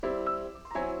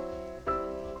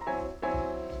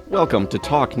Welcome to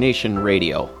Talk Nation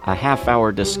Radio, a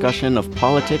half-hour discussion of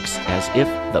politics as if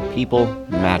the people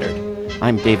mattered.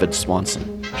 I'm David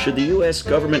Swanson. Should the U.S.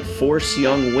 government force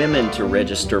young women to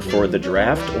register for the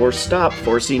draft or stop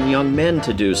forcing young men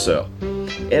to do so?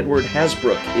 Edward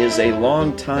Hasbrouck is a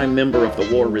longtime member of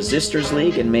the War Resisters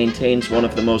League and maintains one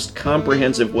of the most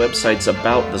comprehensive websites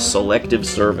about the selective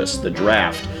service, the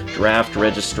draft. Draft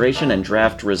registration and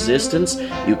draft resistance.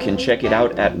 You can check it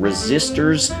out at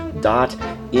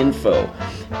resisters.info.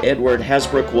 Edward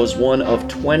Hasbrouck was one of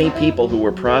 20 people who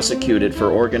were prosecuted for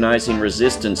organizing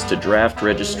resistance to draft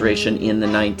registration in the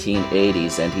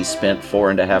 1980s, and he spent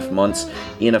 4.5 months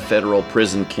in a federal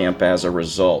prison camp as a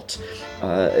result.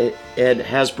 Ed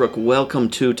Hasbrouck, welcome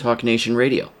to Talk Nation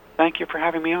Radio. Thank you for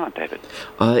having me on, David.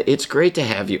 It's great to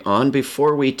have you on.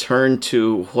 Before we turn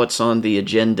to what's on the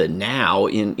agenda now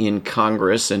in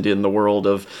Congress and in the world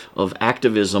of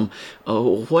activism,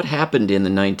 what happened in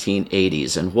the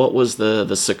 1980s and what was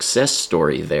the success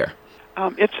story there?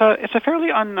 It's a fairly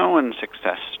unknown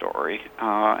success story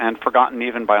and forgotten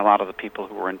even by a lot of the people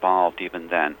who were involved even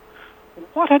then.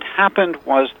 What had happened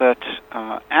was that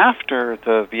after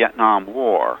the Vietnam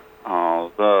War,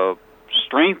 the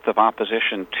strength of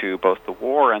opposition to both the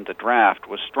war and the draft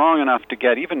was strong enough to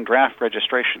get even draft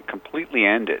registration completely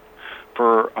ended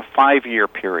for a 5-year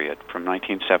period from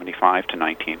 1975 to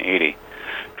 1980.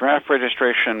 Draft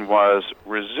registration was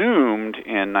resumed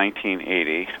in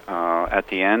 1980 at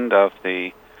the end of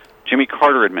the Jimmy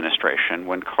Carter administration,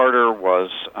 when Carter was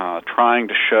trying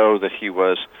to show that he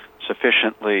was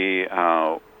sufficiently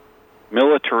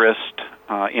militarist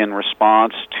in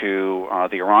response to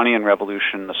the Iranian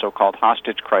Revolution, the so-called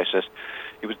hostage crisis.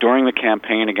 It was during the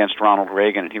campaign against Ronald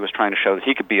Reagan, and he was trying to show that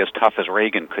he could be as tough as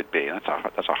Reagan could be.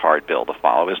 That's a hard bill to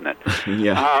follow, isn't it?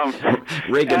 Yeah.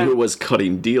 Reagan, who was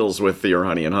cutting deals with the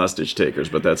Iranian hostage takers,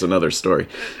 but that's another story.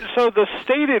 So the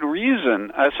stated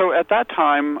reason, so at that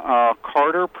time,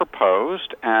 Carter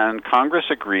proposed, and Congress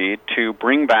agreed to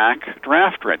bring back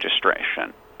draft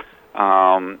registration.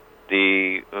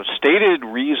 The stated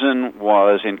reason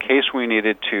was in case we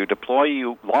needed to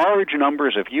deploy large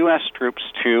numbers of U.S. troops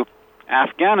to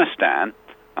Afghanistan.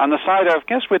 On the side of,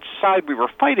 guess which side we were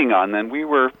fighting on then? We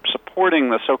were supporting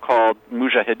the so-called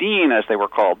Mujahideen, as they were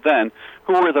called then,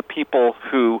 who were the people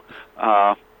who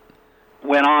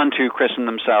went on to christen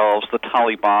themselves the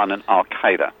Taliban and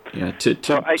Al-Qaeda. Yeah, to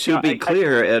be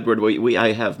clear, Edward,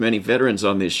 I have many veterans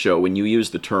on this show. When you use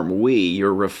the term we,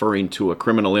 you're referring to a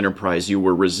criminal enterprise you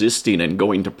were resisting and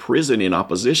going to prison in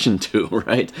opposition to,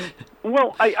 right?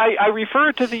 Well, I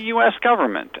refer to the U.S.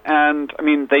 government, and, I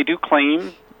mean, they do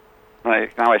claim,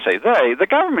 now I say they, the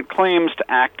government claims to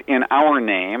act in our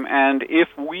name, and if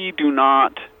we do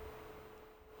not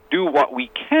do what we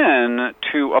can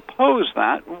to oppose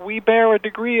that, we bear a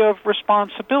degree of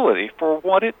responsibility for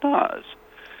what it does.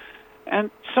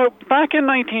 And so back in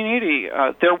 1980,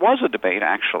 there was a debate,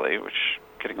 actually, which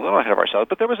getting a little ahead of ourselves,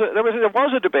 but there was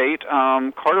a debate.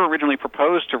 Carter originally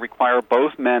proposed to require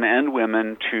both men and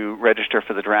women to register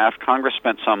for the draft. Congress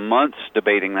spent some months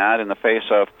debating that in the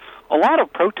face of a lot of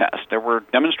protest. There were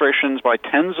demonstrations by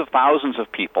tens of thousands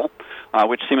of people,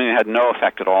 which seemingly had no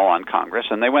effect at all on Congress,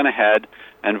 and they went ahead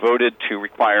and voted to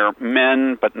require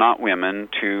men, but not women,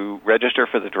 to register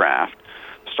for the draft,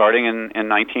 starting in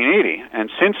 1980. And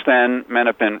since then, men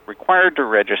have been required to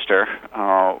register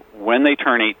when they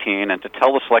turn 18 and to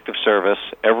tell the Selective Service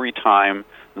every time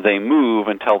they move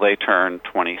until they turn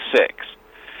 26.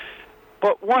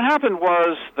 But what happened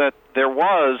was that there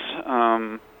was,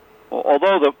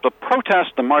 although the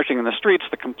protest, the marching in the streets,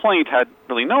 the complaint had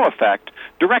really no effect,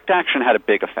 direct action had a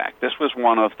big effect. This was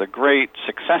one of the great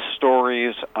success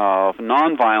stories of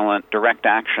nonviolent direct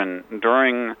action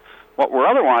during what were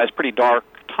otherwise pretty dark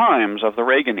times of the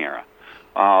Reagan era.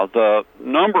 The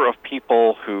number of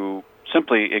people who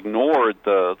simply ignored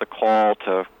the call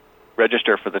to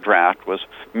register for the draft was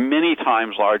many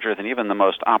times larger than even the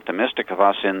most optimistic of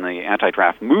us in the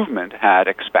anti-draft movement had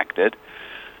expected.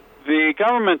 The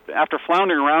government, after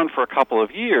floundering around for a couple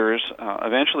of years,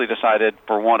 eventually decided,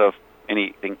 for want of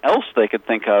anything else they could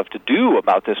think of to do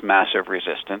about this massive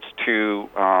resistance, to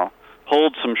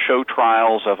hold some show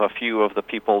trials of a few of the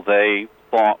people they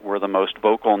thought were the most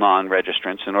vocal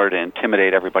non-registrants in order to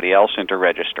intimidate everybody else into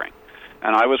registering.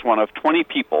 And I was one of 20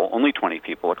 people, only 20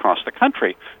 people across the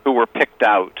country, who were picked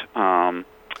out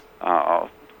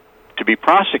to be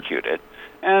prosecuted.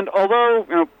 And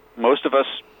although most of us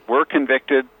were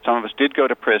convicted, some of us did go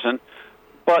to prison,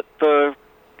 but the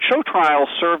show trial trial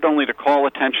served only to call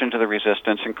attention to the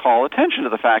resistance and call attention to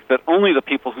the fact that only the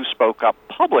people who spoke up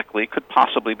publicly could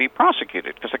possibly be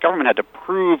prosecuted, because the government had to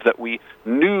prove that we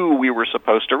knew we were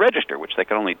supposed to register, which they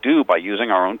could only do by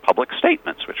using our own public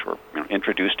statements, which were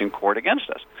introduced in court against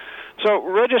us. So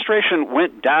registration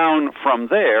went down from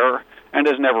there and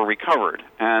has never recovered.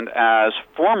 And as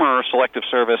former Selective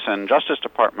Service and Justice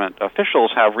Department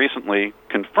officials have recently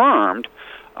confirmed,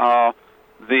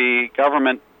 the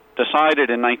government decided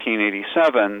in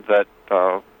 1987 that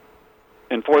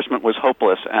enforcement was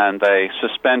hopeless, and they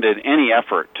suspended any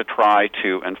effort to try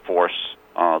to enforce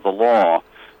the law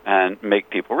and make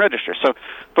people register. So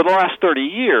for the last 30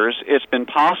 years, it's been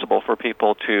possible for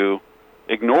people to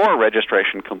ignore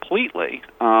registration completely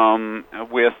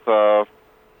with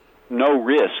no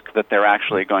risk that they're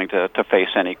actually going to face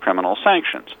any criminal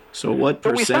sanctions. So what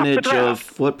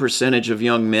percentage of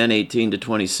young men 18 to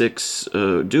 26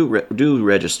 do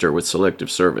register with Selective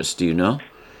Service? Do you know?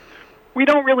 We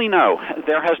don't really know.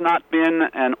 There has not been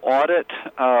an audit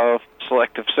of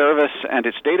Selective Service and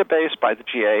its database by the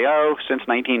GAO since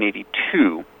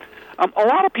 1982. A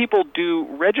lot of people do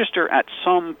register at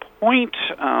some point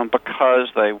because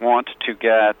they want to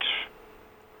get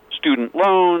student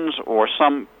loans or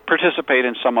participate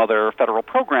in some other federal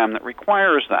program that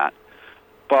requires that.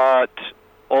 But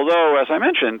although, as I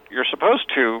mentioned, you're supposed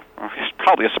to, it's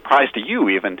probably a surprise to you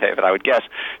even, David, I would guess,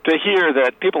 to hear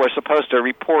that people are supposed to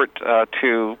report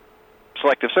to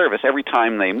Selective Service every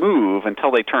time they move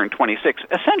until they turn 26.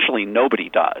 Essentially, nobody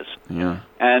does. Yeah.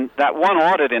 And that one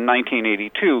audit in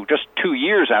 1982, just 2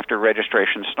 years after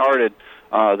registration started,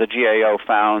 the GAO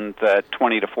found that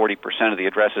 20 to 40% of the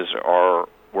addresses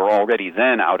were already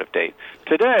then out of date.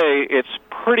 Today, it's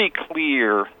pretty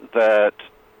clear that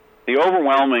the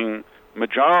overwhelming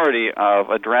majority of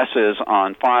addresses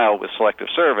on file with Selective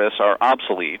Service are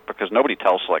obsolete because nobody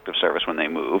tells Selective Service when they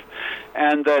move,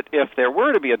 and that if there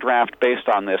were to be a draft based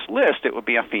on this list, it would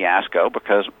be a fiasco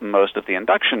because most of the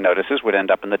induction notices would end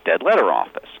up in the dead letter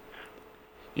office.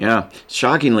 Yeah,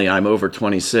 shockingly, I'm over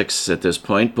 26 at this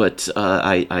point, but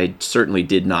I certainly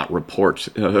did not report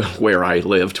where I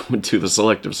lived to the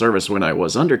Selective Service when I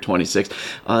was under 26.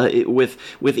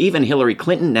 With even Hillary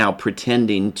Clinton now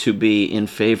pretending to be in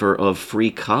favor of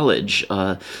free college,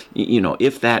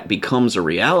 if that becomes a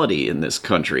reality in this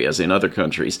country, as in other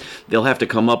countries, they'll have to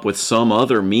come up with some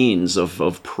other means of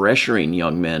pressuring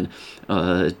young men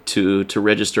to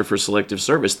register for Selective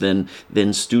Service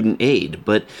than student aid.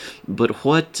 But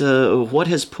what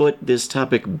has put this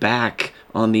topic back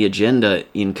on the agenda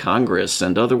in Congress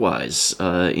and otherwise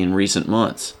in recent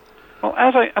months? Well,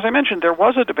 as I mentioned, there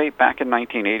was a debate back in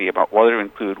 1980 about whether to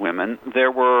include women.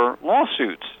 There were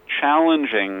lawsuits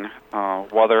challenging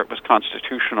whether it was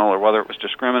constitutional or whether it was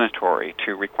discriminatory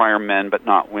to require men but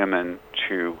not women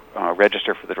to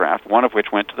register for the draft, one of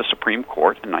which went to the Supreme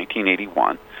Court in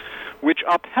 1981, which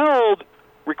upheld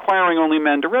requiring only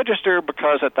men to register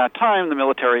because at that time the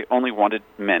military only wanted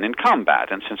men in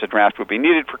combat. And since a draft would be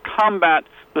needed for combat,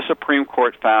 the Supreme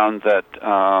Court found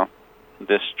that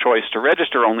this choice to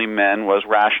register only men was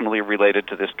rationally related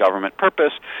to this government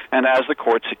purpose. And as the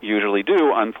courts usually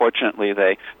do, unfortunately,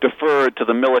 they deferred to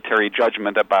the military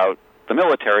judgment about the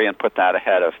military and put that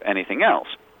ahead of anything else.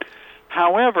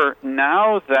 However,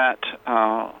 now that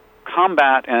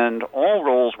combat and all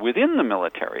roles within the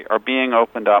military are being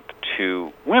opened up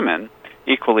to women,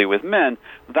 equally with men,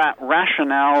 that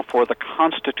rationale for the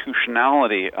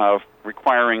constitutionality of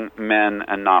requiring men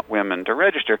and not women to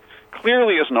register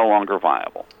clearly is no longer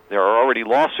viable. There are already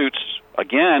lawsuits,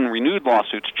 again, renewed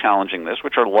lawsuits challenging this,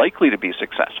 which are likely to be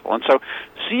successful. And so,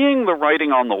 seeing the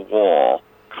writing on the wall,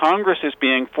 Congress is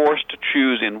being forced to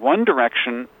choose in one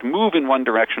direction, to move in one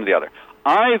direction or the other.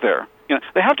 Either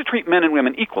they have to treat men and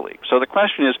women equally. So the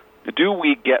question is, do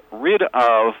we get rid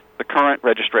of the current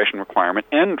registration requirement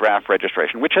and draft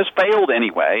registration, which has failed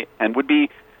anyway and would be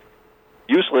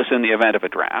useless in the event of a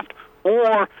draft,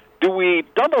 or do we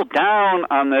double down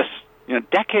on this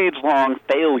decades-long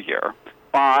failure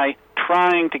by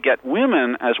trying to get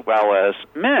women as well as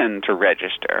men to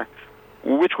register,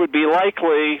 which would be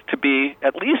likely to be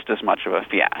at least as much of a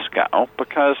fiasco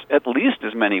because at least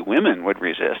as many women would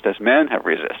resist as men have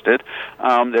resisted.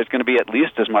 There's going to be at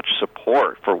least as much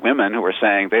support for women who are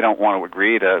saying they don't want to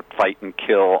agree to fight and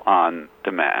kill on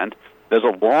demand. There's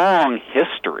a long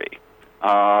history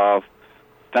of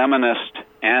feminist,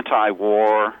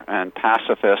 anti-war, and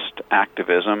pacifist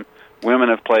activism. Women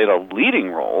have played a leading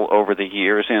role over the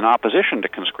years in opposition to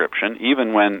conscription,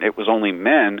 even when it was only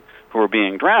men who were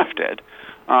being drafted.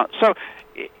 So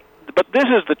but this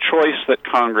is the choice that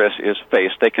Congress is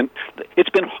faced. They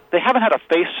haven't had a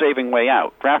face-saving way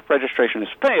out. Draft registration has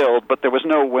failed, but there was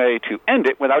no way to end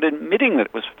it without admitting that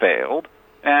it was failed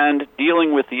and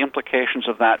dealing with the implications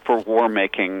of that for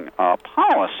war-making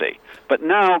policy. But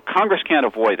now Congress can't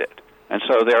avoid it, and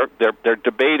so they're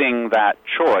debating that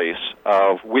choice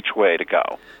of which way to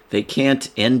go. They can't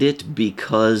end it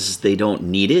because they don't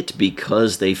need it,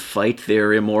 because they fight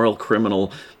their immoral,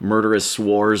 criminal, murderous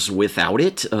wars without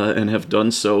it, and have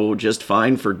done so just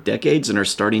fine for decades and are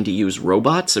starting to use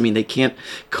robots. I mean, they can't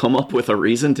come up with a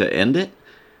reason to end it?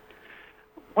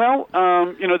 Well,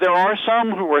 there are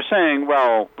some who are saying,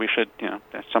 well, we should,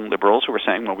 there's some liberals who are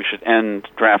saying, well, we should end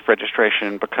draft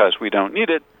registration because we don't need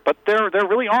it. But there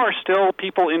really are still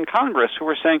people in Congress who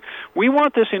are saying, we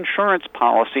want this insurance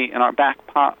policy in our back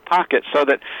pocket so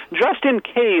that just in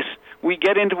case we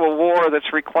get into a war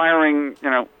that's requiring,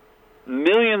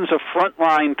 millions of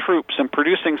frontline troops and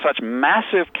producing such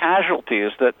massive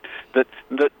casualties that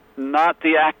not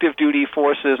the active duty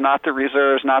forces, not the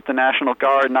reserves, not the National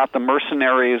Guard, not the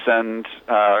mercenaries and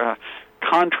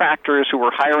contractors who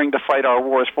we're hiring to fight our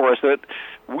wars for us, that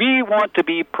we want to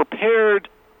be prepared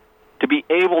to be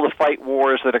able to fight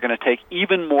wars that are going to take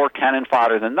even more cannon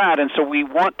fodder than that, and so we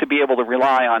want to be able to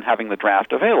rely on having the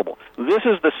draft available. This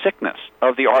is the sickness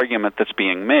of the argument that's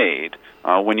being made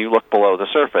when you look below the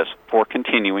surface for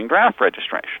continuing draft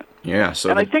registration. Yeah,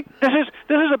 so I think this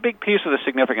is a big piece of the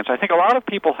significance. I think a lot of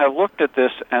people have looked at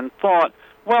this and thought,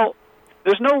 well,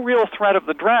 there's no real threat of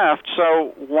the draft,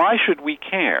 so why should we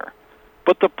care?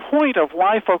 But the point of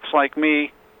why folks like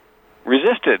me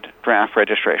resisted draft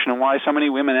registration and why so many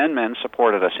women and men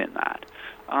supported us in that.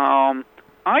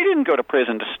 I didn't go to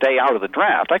prison to stay out of the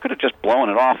draft. I could have just blown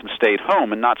it off and stayed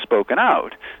home and not spoken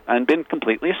out and been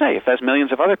completely safe, as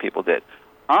millions of other people did.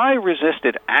 I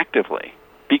resisted actively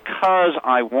because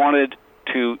I wanted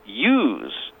to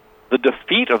use the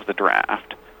defeat of the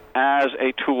draft as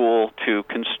a tool to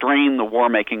constrain the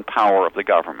war-making power of the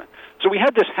government. So we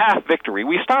had this half victory.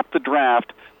 We stopped the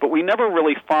draft, but we never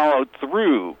really followed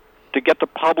through to get the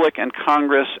public and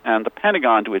Congress and the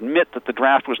Pentagon to admit that the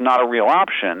draft was not a real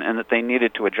option and that they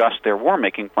needed to adjust their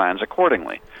war-making plans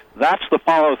accordingly. That's the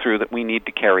follow-through that we need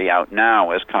to carry out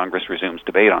now as Congress resumes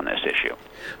debate on this issue.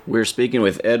 We're speaking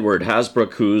with Edward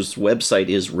Hasbrouck, whose website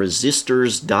is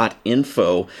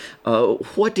resistors.info.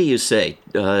 What do you say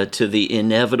to the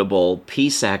inevitable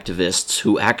peace activists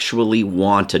who actually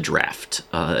want a draft?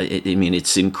 I mean,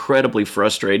 it's incredibly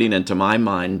frustrating and, to my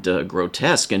mind,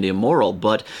 grotesque and immoral,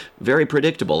 but very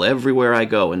predictable. Everywhere I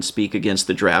go and speak against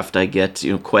the draft, I get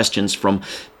questions from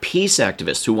peace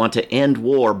activists who want to end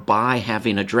war by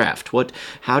having a draft.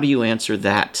 How do you answer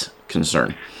that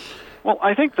concern? Well,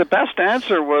 I think the best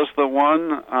answer was the one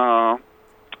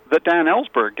that Dan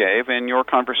Ellsberg gave in your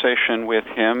conversation with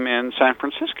him in San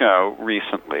Francisco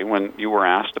recently when you were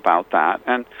asked about that.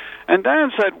 And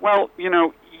Dan said, well,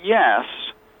 yes,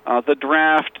 the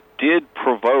draft did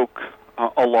provoke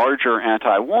a larger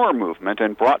anti-war movement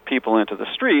and brought people into the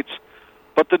streets,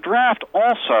 but the draft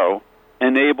also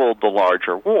enabled the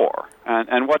larger war.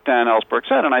 And what Dan Ellsberg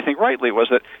said, and I think rightly, was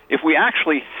that if we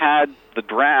actually had the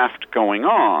draft going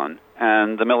on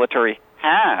and the military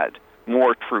had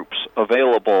more troops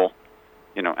available,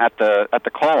 at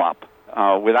the call-up,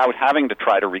 without having to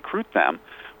try to recruit them,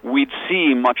 we'd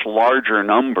see much larger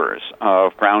numbers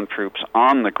of ground troops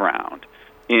on the ground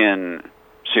in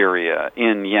Syria,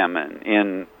 in Yemen,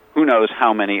 in who knows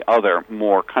how many other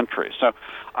more countries. So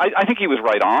I think he was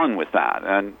right on with that,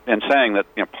 and saying that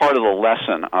part of the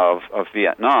lesson of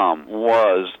Vietnam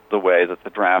was the way that the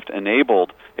draft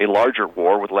enabled a larger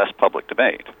war with less public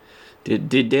debate.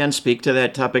 Did Dan speak to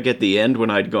that topic at the end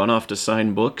when I'd gone off to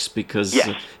sign books? Because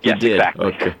yes, he did. Exactly.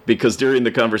 Okay. Because during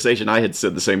the conversation, I had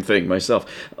said the same thing myself,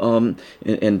 and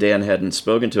Dan hadn't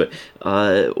spoken to it.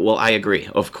 Well, I agree,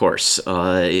 of course.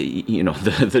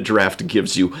 The draft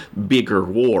gives you bigger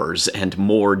wars and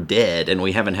more dead, and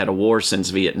we haven't had a war since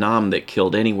Vietnam that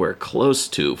killed anywhere close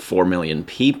to 4 million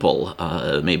people,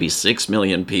 maybe 6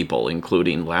 million people,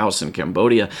 including Laos and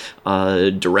Cambodia,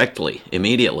 directly,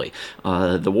 immediately.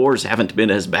 The wars haven't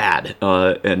been as bad,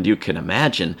 and you can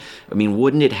imagine,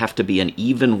 wouldn't it have to be an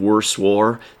even worse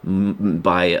war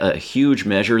by a huge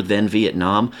measure than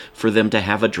Vietnam for them to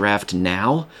have a draft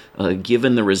now,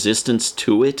 given the resistance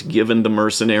to it, given the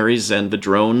mercenaries and the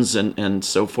drones and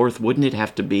so forth? Wouldn't it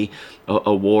have to be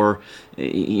a war,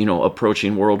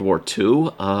 approaching World War II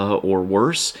or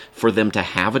worse for them to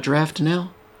have a draft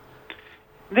now?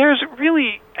 There's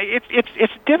really,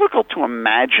 it's difficult to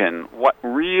imagine what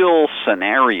real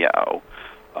scenario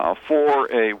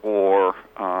for a war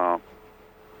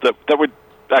that would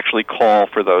actually call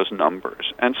for those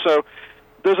numbers. And so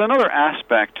there's another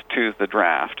aspect to the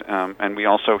draft, and we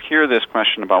also hear this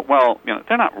question about, well,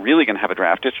 they're not really going to have a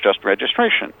draft, it's just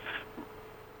registration.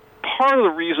 Part of the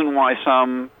reason why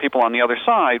some people on the other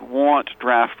side want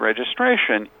draft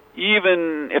registration,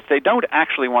 even if they don't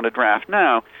actually want a draft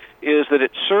now, is that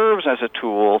it serves as a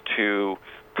tool to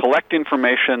collect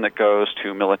information that goes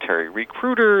to military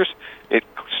recruiters. It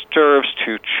serves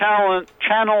to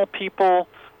channel people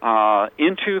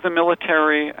into the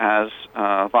military as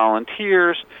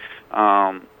volunteers.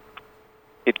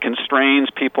 It constrains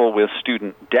people with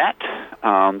student debt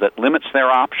that limits their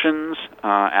options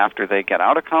after they get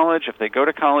out of college, if they go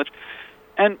to college.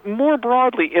 And more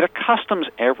broadly, it accustoms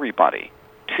everybody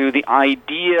to the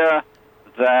idea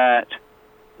that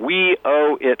we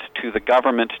owe it to the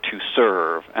government to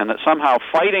serve, and that somehow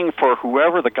fighting for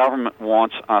whoever the government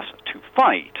wants us to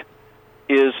fight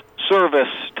is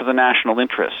service to the national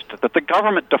interest, that the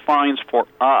government defines for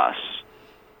us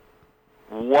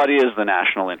what is the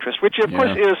national interest, which, of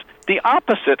course, is the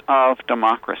opposite of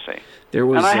democracy.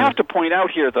 And I have to point out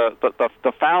here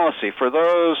the fallacy for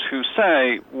those who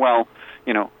say, well,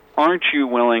 aren't you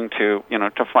willing to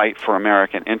fight for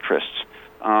American interests?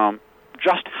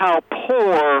 Just how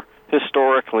poor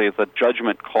historically the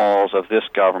judgment calls of this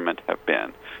government have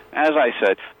been. As I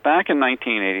said, back in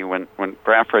 1980 when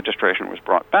draft registration was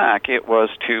brought back, it was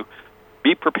to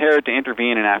be prepared to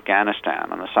intervene in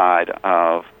Afghanistan on the side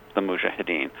of the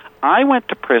Mujahideen. I went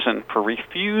to prison for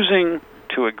refusing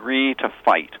to agree to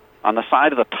fight on the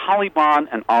side of the Taliban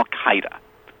and Al-Qaeda.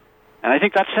 And I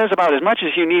think that says about as much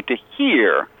as you need to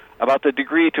hear about the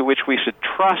degree to which we should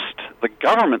trust the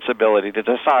government's ability to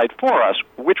decide for us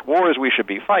which wars we should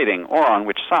be fighting or on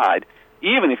which side,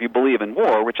 even if you believe in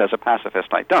war, which as a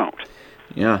pacifist I don't.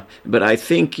 Yeah, but I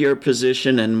think your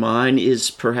position and mine is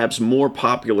perhaps more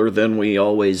popular than we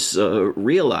always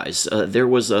realize. There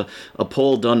was a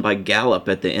poll done by Gallup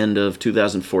at the end of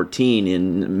 2014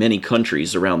 in many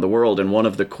countries around the world, and one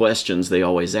of the questions they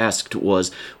always asked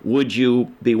was, would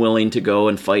you be willing to go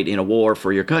and fight in a war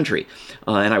for your country?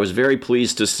 And I was very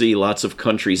pleased to see lots of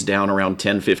countries down around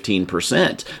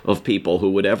 10-15% of people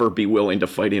who would ever be willing to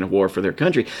fight in a war for their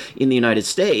country. In the United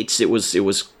States, it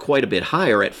was quite a bit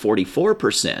higher at 44%.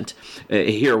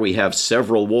 Here we have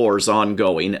several wars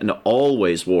ongoing, and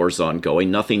always wars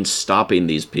ongoing. Nothing's stopping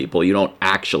these people. You don't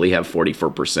actually have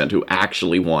 44% who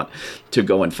actually want to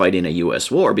go and fight in a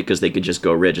U.S. war because they could just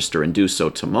go register and do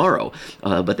so tomorrow.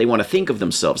 But they want to think of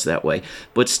themselves that way.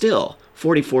 But still,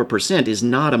 44% is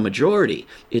not a majority.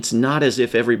 It's not as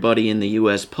if everybody in the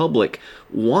U.S. public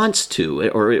wants to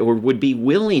or would be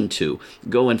willing to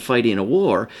go and fight in a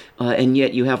war, and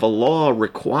yet you have a law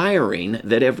requiring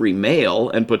that every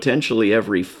male and potentially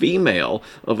every female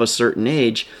of a certain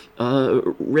age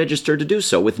register to do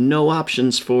so with no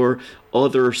options for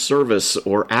other service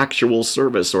or actual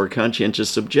service or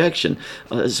conscientious objection.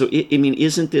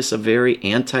 Isn't this a very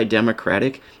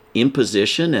anti-democratic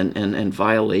imposition and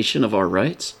violation of our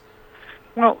rights?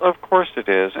 Well, of course it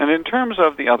is. And in terms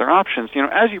of the other options,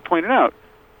 as you pointed out,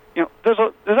 there's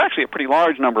actually a pretty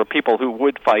large number of people who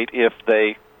would fight if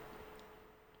they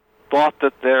thought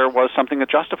that there was something that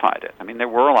justified it. I mean, there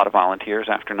were a lot of volunteers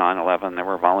after 9/11. There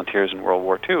were volunteers in World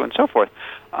War II and so forth.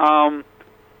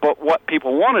 But what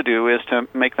people want to do is to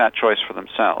make that choice for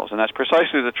themselves. And that's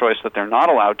precisely the choice that they're not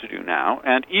allowed to do now.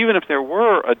 And even if there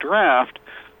were a draft,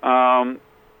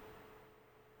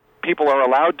 people are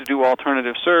allowed to do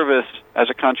alternative service as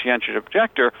a conscientious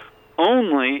objector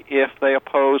only if they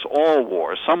oppose all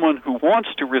wars. Someone who wants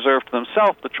to reserve to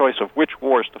themselves the choice of which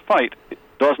wars to fight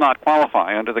does not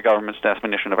qualify under the government's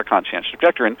definition of a conscientious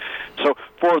objector. And so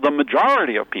for the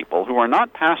majority of people who are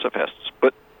not pacifists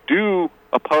but do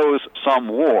oppose some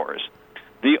wars,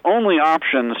 the only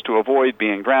options to avoid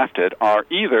being drafted are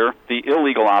either the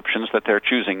illegal options that they're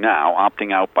choosing now,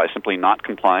 opting out by simply not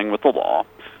complying with the law,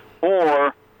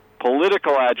 or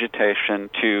political agitation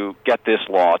to get this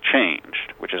law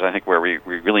changed, which is, I think, where we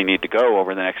really need to go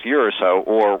over the next year or so,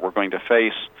 or we're going to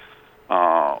face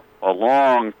a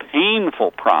long,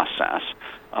 painful process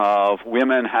of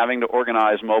women having to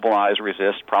organize, mobilize,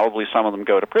 resist. Probably some of them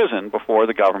go to prison before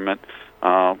the government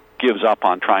gives up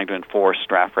on trying to enforce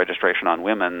draft registration on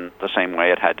women the same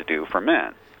way it had to do for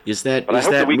men. Is that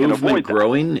movement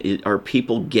growing? Are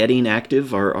people getting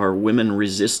active? Are women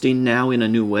resisting now in a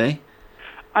new way?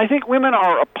 I think women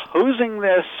are opposing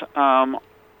this,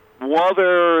 while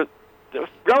there are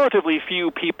relatively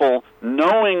few people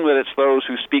knowing that it's those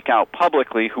who speak out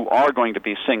publicly who are going to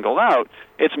be singled out.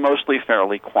 It's mostly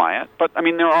fairly quiet. But,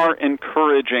 there are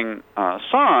encouraging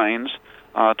signs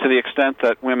to the extent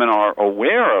that women are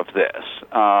aware of this,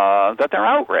 that they're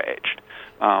outraged.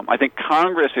 I think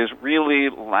Congress is really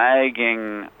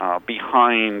lagging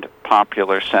behind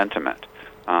popular sentiment.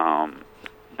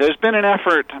 There's been an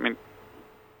effort,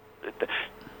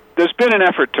 there's been an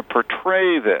effort to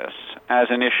portray this as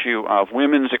an issue of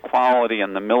women's equality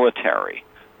in the military,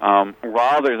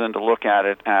 rather than to look at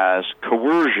it as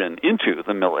coercion into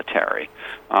the military.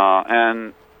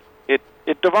 And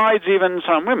it divides even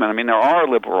some women. I mean, there are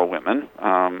liberal women,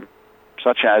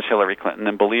 such as Hillary Clinton,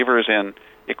 and believers in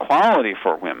equality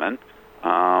for women.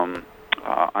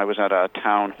 I was at a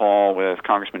town hall with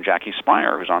Congressman Jackie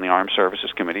Speier, who's on the Armed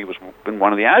Services Committee, who's been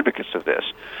one of the advocates of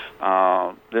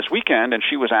this weekend, and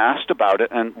she was asked about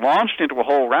it and launched into a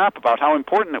whole rap about how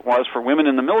important it was for women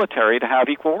in the military to have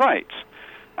equal rights.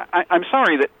 I'm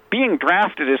sorry, that being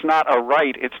drafted is not a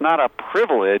right, it's not a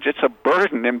privilege, it's a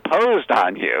burden imposed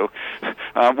on you.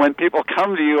 When people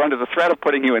come to you under the threat of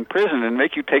putting you in prison and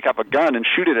make you take up a gun and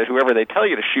shoot it at whoever they tell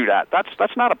you to shoot at,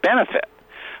 that's not a benefit.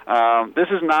 This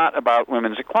is not about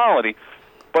women's equality,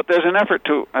 but there's an effort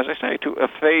to, as I say, to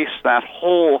efface that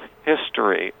whole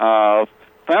history of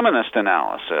feminist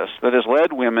analysis that has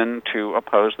led women to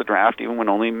oppose the draft even when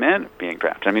only men are being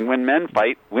drafted. I mean, when men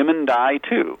fight, women die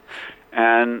too.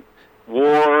 And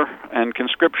war and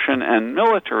conscription and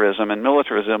militarism and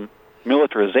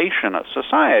militarization of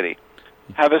society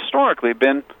have historically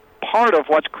been part of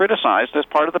what's criticized as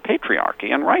part of the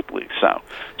patriarchy, and rightly so.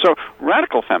 So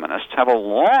radical feminists have a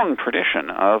long tradition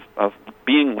of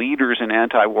being leaders in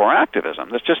anti-war activism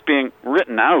that's just being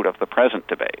written out of the present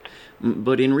debate.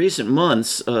 But in recent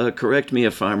months, correct me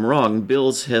if I'm wrong,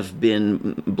 bills have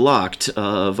been blocked,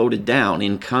 voted down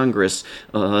in Congress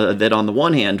that on the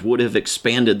one hand would have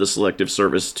expanded the Selective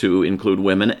Service to include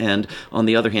women, and on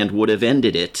the other hand would have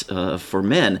ended it for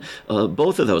men.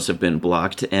 Both of those have been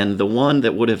blocked, and the one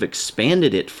that would have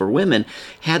expanded it for women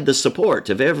had the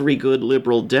support of every good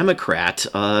liberal Democrat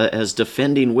as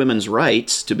defending women's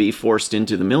rights to be forced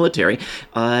into the military,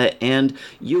 and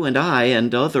you and I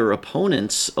and other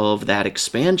opponents of that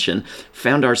expansion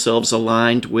found ourselves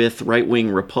aligned with right-wing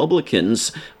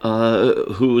Republicans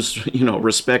whose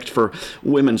respect for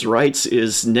women's rights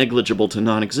is negligible to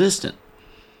non-existent.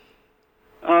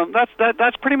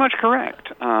 That's pretty much correct.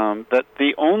 That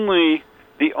the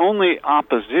only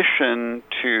opposition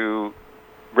to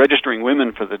registering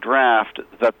women for the draft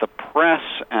that the press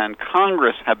and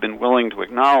Congress have been willing to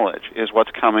acknowledge is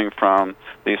what's coming from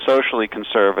the socially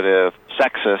conservative,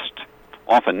 sexist,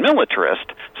 often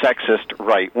militarist, sexist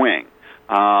right wing.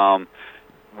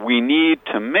 We need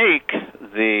to make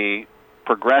the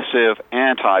progressive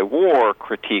anti-war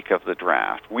critique of the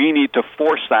draft. We need to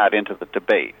force that into the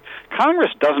debate.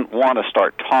 Congress doesn't want to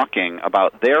start talking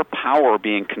about their power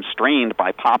being constrained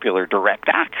by popular direct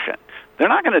action. They're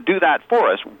not going to do that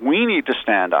for us. We need to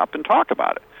stand up and talk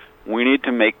about it. We need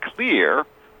to make clear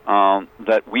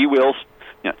that we will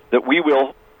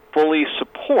fully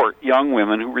support young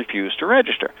women who refuse to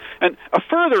register. And a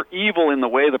further evil in the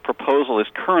way the proposal is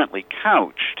currently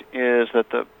couched is that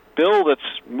the bill that's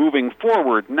moving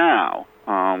forward now,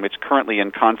 it's currently in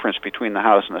conference between the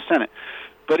House and the Senate,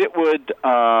 but it would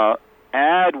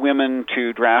add women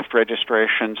to draft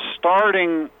registration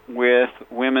starting with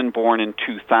women born in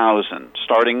 2000,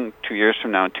 starting 2 years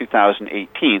from now in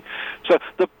 2018. So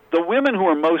the women who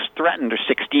are most threatened are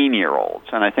 16-year-olds,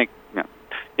 and I think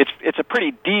it's a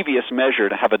pretty devious measure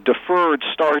to have a deferred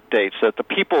start date so that the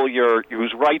people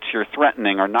whose rights you're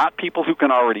threatening are not people who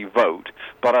can already vote,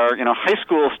 but are high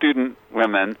school student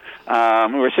women who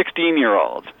are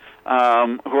 16-year-olds. Who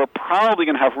are probably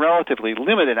going to have relatively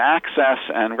limited access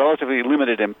and relatively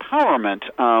limited empowerment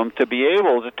to be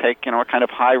able to take, a kind of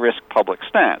high-risk public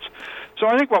stance. So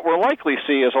I think what we'll likely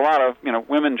see is a lot of,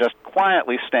 women just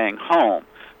quietly staying home.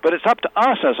 But it's up to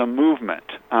us as a movement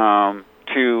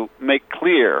to make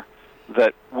clear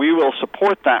that we will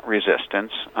support that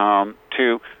resistance,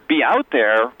 to be out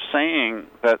there saying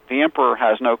that the emperor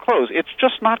has no clothes. It's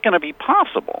just not going to be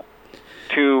possible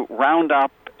to round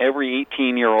up every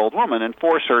 18-year-old woman and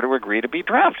force her to agree to be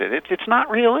drafted. It's not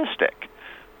realistic.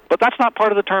 But that's not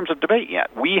part of the terms of debate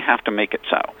yet. We have to make it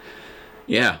so.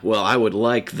 Yeah, well, I would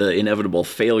like the inevitable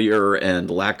failure and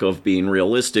lack of being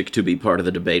realistic to be part of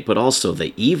the debate, but also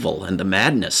the evil and the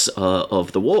madness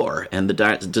of the war and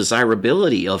the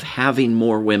desirability of having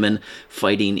more women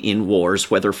fighting in wars,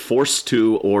 whether forced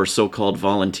to or so-called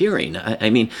volunteering. I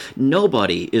mean,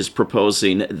 nobody is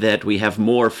proposing that we have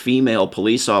more female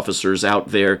police officers out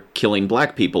there killing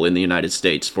black people in the United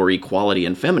States for equality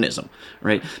and feminism,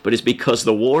 right? But it's because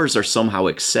the wars are somehow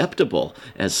acceptable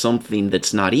as something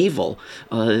that's not evil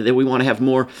that we want to have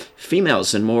more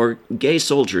females and more gay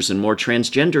soldiers and more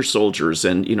transgender soldiers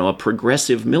and, a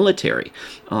progressive military.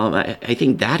 I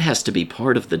think that has to be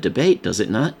part of the debate, does it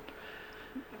not?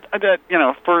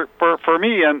 For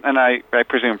me, and I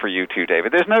presume for you too,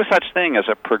 David, there's no such thing as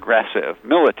a progressive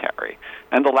military.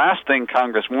 And the last thing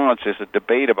Congress wants is a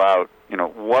debate about,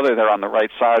 whether they're on the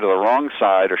right side or the wrong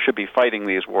side or should be fighting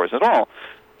these wars at all.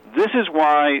 This is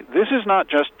why this is not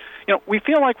just, we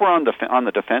feel like we're on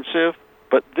the defensive,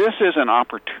 but this is an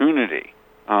opportunity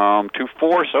to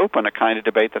force open a kind of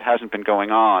debate that hasn't been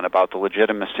going on about the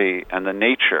legitimacy and the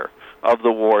nature of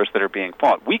the wars that are being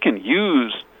fought. We can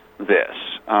use this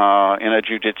in a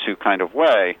jiu-jitsu kind of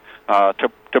way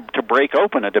to break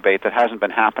open a debate that hasn't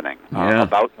been happening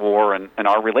about war and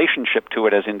our relationship to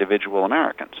it as individual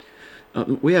Americans.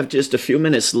 We have just a few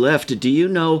minutes left. Do you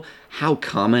know how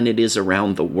common it is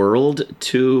around the world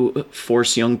to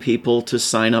force young people to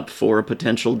sign up for a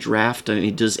potential draft? I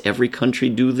mean, does every country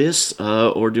do this,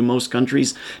 or do most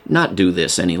countries not do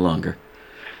this any longer?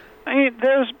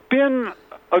 There's been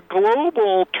a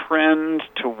global trend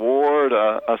toward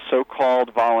a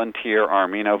so-called volunteer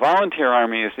army. Volunteer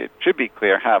armies, it should be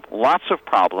clear, have lots of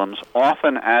problems.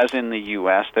 Often, as in the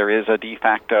U.S., there is a de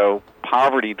facto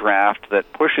poverty draft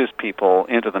that pushes people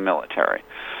into the military.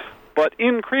 But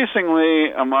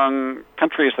increasingly, among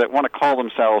countries that want to call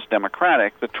themselves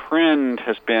democratic, the trend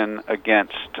has been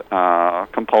against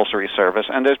compulsory service,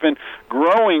 and there's been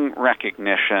growing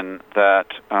recognition that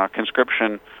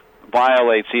conscription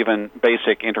violates even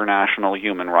basic international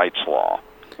human rights law.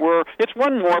 It's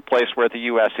one more place where the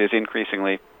U.S. is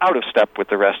increasingly out of step with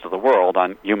the rest of the world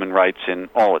on human rights in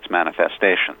all its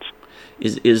manifestations.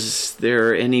 Is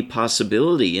there any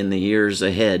possibility in the years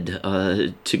ahead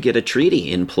to get a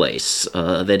treaty in place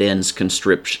that ends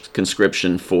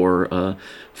conscription for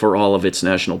all of its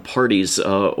national parties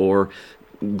or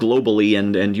globally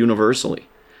and universally?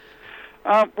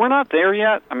 We're not there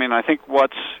yet. I think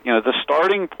the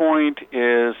starting point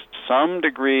is some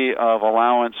degree of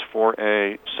allowance for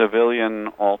a civilian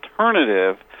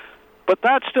alternative, but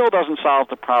that still doesn't solve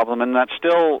the problem, and that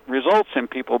still results in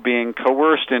people being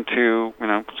coerced into,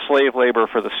 slave labor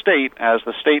for the state as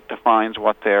the state defines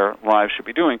what their lives should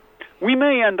be doing. We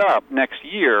may end up next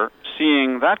year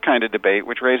seeing that kind of debate,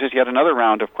 which raises yet another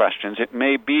round of questions. It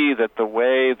may be that the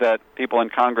way that people in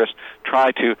Congress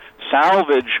try to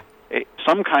salvage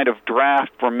some kind of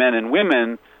draft for men and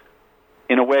women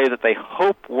in a way that they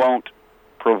hope won't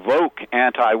provoke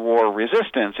anti-war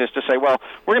resistance is to say, well,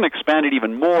 we're going to expand it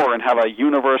even more and have a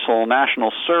universal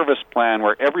national service plan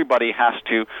where everybody has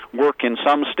to work in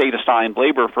some state-assigned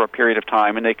labor for a period of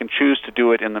time, and they can choose to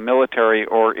do it in the military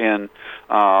or in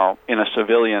a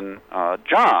civilian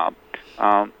job.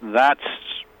 That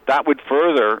would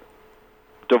further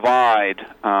divide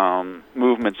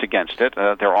movements against it.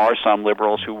 There are some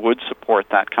liberals who would support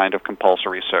that kind of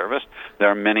compulsory service. There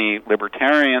are many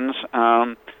libertarians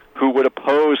who would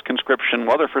oppose conscription,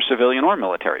 whether for civilian or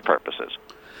military purposes.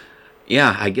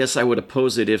 Yeah, I guess I would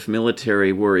oppose it if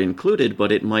military were included,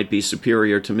 but it might be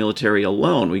superior to military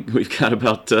alone. We've got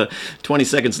about 20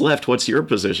 seconds left. What's your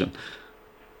position?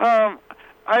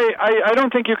 I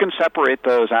don't think you can separate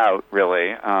those out, really,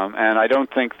 and I don't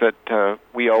think that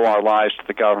we owe our lives to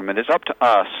the government. It's up to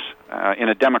us in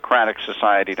a democratic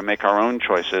society to make our own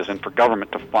choices and for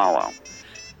government to follow.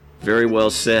 Very well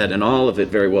said, and all of it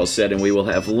very well said, and we will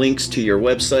have links to your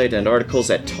website and articles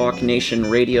at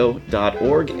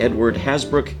talknationradio.org. Edward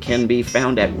Hasbrouck can be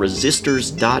found at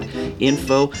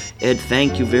resistors.info. Ed,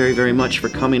 thank you very, very much for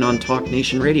coming on Talk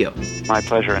Nation Radio. My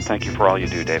pleasure, and thank you for all you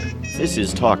do, David. This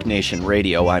is Talk Nation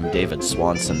Radio. I'm David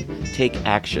Swanson. Take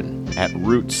action at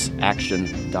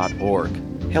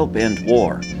rootsaction.org. Help end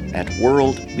war at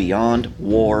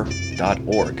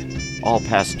worldbeyondwar.org. All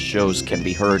past shows can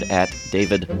be heard at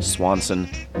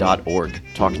davidswanson.org.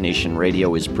 Talk Nation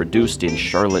Radio is produced in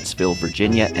Charlottesville,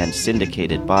 Virginia, and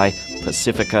syndicated by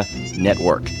Pacifica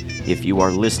Network. If you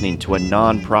are listening to a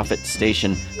non-profit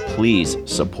station, please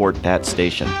support that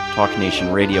station. Talk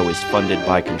Nation Radio is funded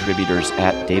by contributors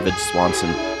at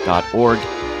davidswanson.org.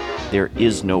 There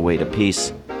is no way to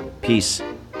peace. Peace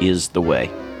is the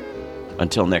way.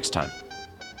 Until next time.